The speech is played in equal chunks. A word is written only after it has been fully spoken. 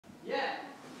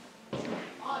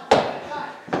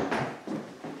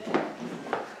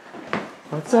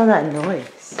What's all that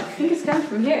noise? I think it's coming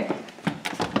from here.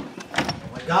 Oh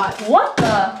my god. What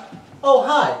the? Oh,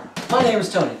 hi. My name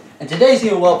is Tony, and today's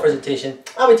EOL presentation,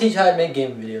 I'll be teaching you how to make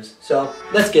gaming videos. So,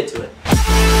 let's get to it.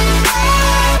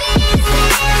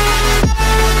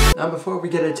 Now, before we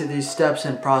get into these steps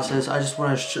and process, I just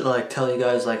want to tell you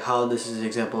guys how this is an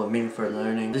example of meaningful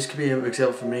learning. This could be an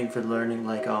example for meaningful learning,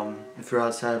 if you're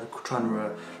outside trying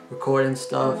to record and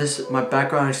stuff. My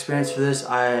background experience for this,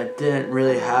 I didn't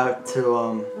really have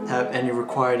to have any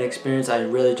required experience. I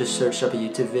really just searched up a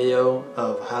YouTube video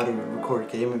of how to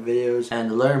record gaming videos, and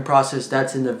the learning process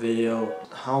that's in the video.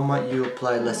 How might you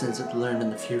apply lessons learned in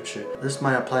the future? This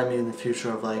might apply me in the future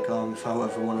of if I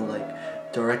ever want to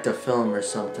direct a film or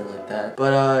something like that.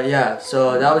 But yeah,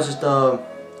 so that was just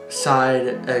side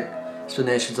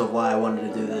explanations of why I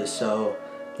wanted to do this. So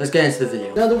let's get into the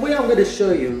video. Now, the way I'm going to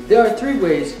show you, there are 3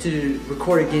 ways to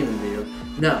record a gaming video.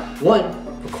 Now,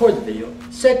 1, record the video.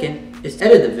 2nd is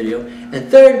edit the video, and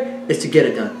 3rd is to get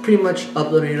it done. Pretty much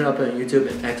uploading it up on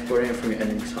YouTube and exporting it from your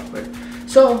editing software.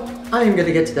 So, I am going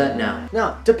to get to that now.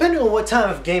 Now, depending on what type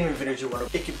of gaming videos you want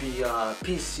to, it could be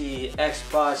PC,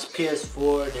 Xbox,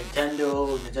 PS4,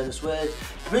 Nintendo Switch,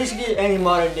 basically any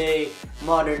modern day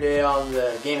on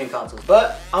the gaming consoles.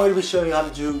 But I'm going to be showing you how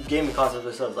to do gaming consoles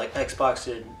themselves, like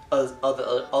Xbox and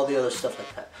all the other stuff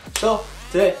like that. So,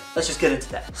 today, let's just get into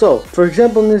that. So, for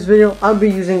example, in this video, I'll be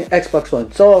using Xbox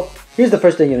One. So, here's the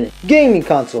first thing you need. Gaming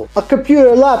console. A computer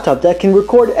or laptop that can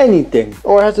record anything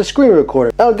or has a screen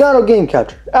recorder. Elgato game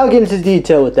capture. I'll get into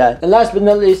detail with that. And last but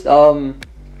not least,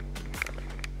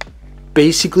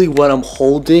 basically what I'm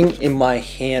holding in my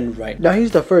hand right now. Now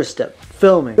here's the first step.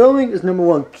 Filming. Filming is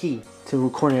 #1 key to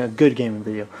recording a good gaming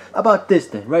video. How about this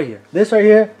thing right here? This right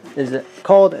here is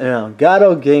called an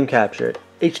Elgato game capture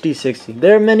HD60.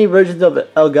 There are many versions of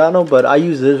Elgato, but I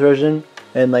use this version.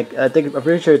 And I'm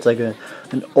pretty sure it's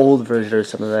an old version or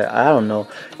something like that. I don't know.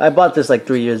 I bought this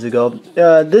 3 years ago.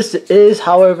 This is,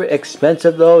 however,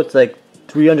 expensive though. It's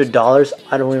 $300.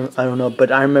 I don't know,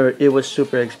 but I remember it was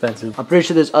super expensive. I'm pretty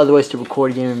sure there's other ways to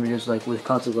record gaming videos with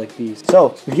consoles like these.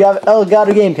 So if you have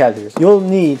Elgato game captures, you'll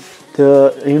need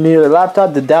a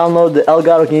laptop to download the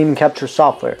Elgato game capture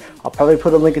software. I'll probably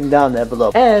put a link down there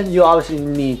below. And you obviously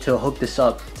need to hook this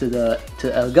up to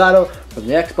Elgato from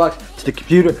the Xbox to the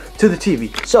computer to the TV.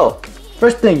 So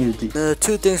first thing you do. The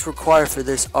 2 things required for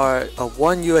this are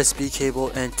 1 USB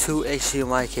cable and 2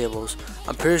 HDMI cables.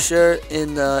 I'm pretty sure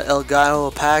in the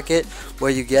Elgato packet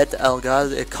where you get the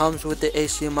Elgato, it comes with the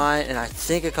HDMI, and I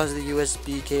think it comes with the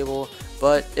USB cable.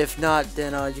 But if not,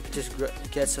 then you can just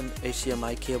get some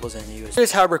HDMI cables and USB.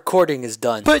 Here's how recording is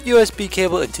done. Put USB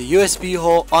cable into USB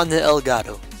hole on the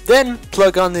Elgato. Then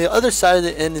plug on the other side of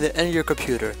the end of your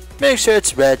computer. Make sure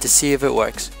it's red to see if it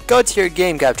works. Go to your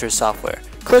game capture software.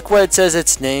 Click where it says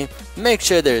its name. Make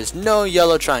sure there is no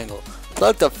yellow triangle.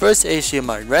 Plug the first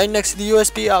HDMI right next to the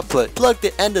USB output. Plug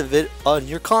the end of it on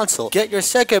your console. Get your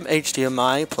second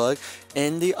HDMI plug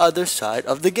in the other side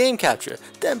of the game capture.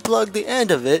 Then plug the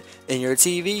end of it in your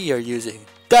TV you're using.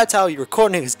 That's how your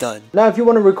recording is done. Now if you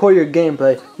want to record your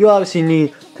gameplay, you obviously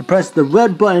need to press the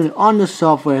red button on the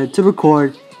software to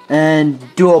record and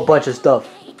do a bunch of stuff,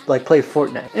 like play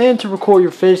Fortnite. And to record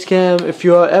your face cam, if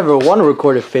you ever want to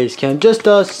record a face cam, just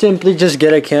simply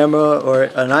get a camera or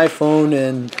an iPhone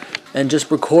and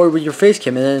just record with your face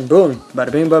cam, and then boom,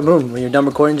 bada bing bada boom. When you're done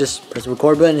recording, just press the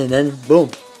record button and then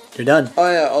boom, you're done.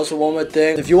 Oh yeah, also one more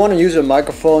thing. If you want to use a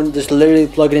microphone, just literally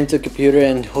plug it into the computer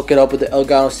and hook it up with the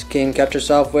Elgato game capture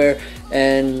software.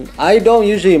 And I don't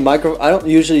usually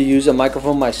use a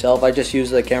microphone myself. I just use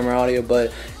the camera audio,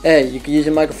 but hey, you can use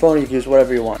a microphone, you can use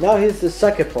whatever you want. Now here's the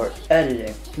second part,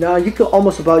 editing. Now you can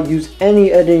almost about use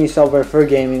any editing software for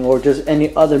gaming or just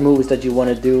any other movies that you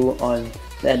want to do on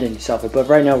the editing software, but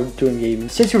right now we're doing gaming.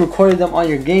 Since you recorded them on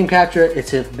your game capture,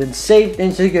 it's been saved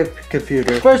into your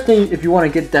computer. First thing, if you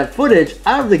want to get that footage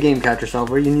out of the game capture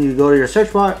software, you need to go to your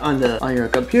search bar on your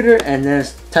computer and then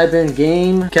type in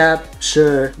game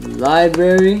capture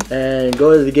library and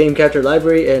go to the game capture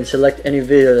library and select any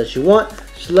video that you want.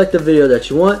 Select the video that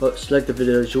you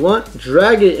want,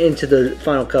 drag it into the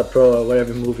Final Cut Pro or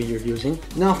whatever movie you're using.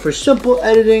 Now for simple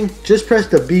editing, just press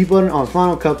the B button on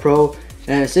Final Cut Pro.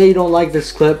 And say you don't like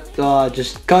this clip,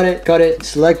 just cut it,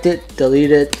 select it,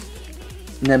 delete it,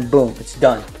 and then boom, it's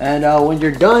done. And when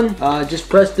you're done, just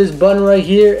press this button right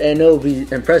here,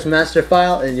 and press master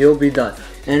file, and you'll be done.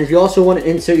 And if you also want to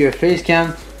insert your face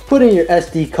cam, put in your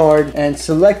SD card and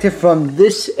select it from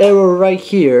this arrow right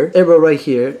here.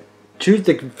 Choose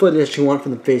the footage that you want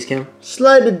from the face cam.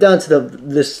 Slide it down to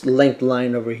this length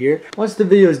line over here. Once the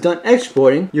video is done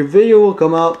exporting, your video will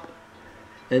come out,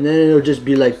 and then it'll just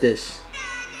be like this.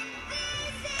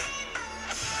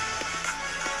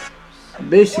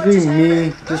 Basically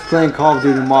me just playing Call of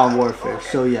Duty Modern Warfare.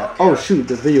 So yeah. Oh shoot,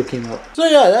 the video came up. So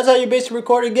yeah, that's how you basically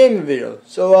record a gaming video.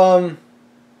 So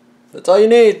that's all you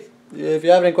need. If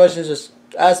you have any questions, just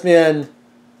ask me and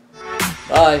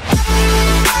bye.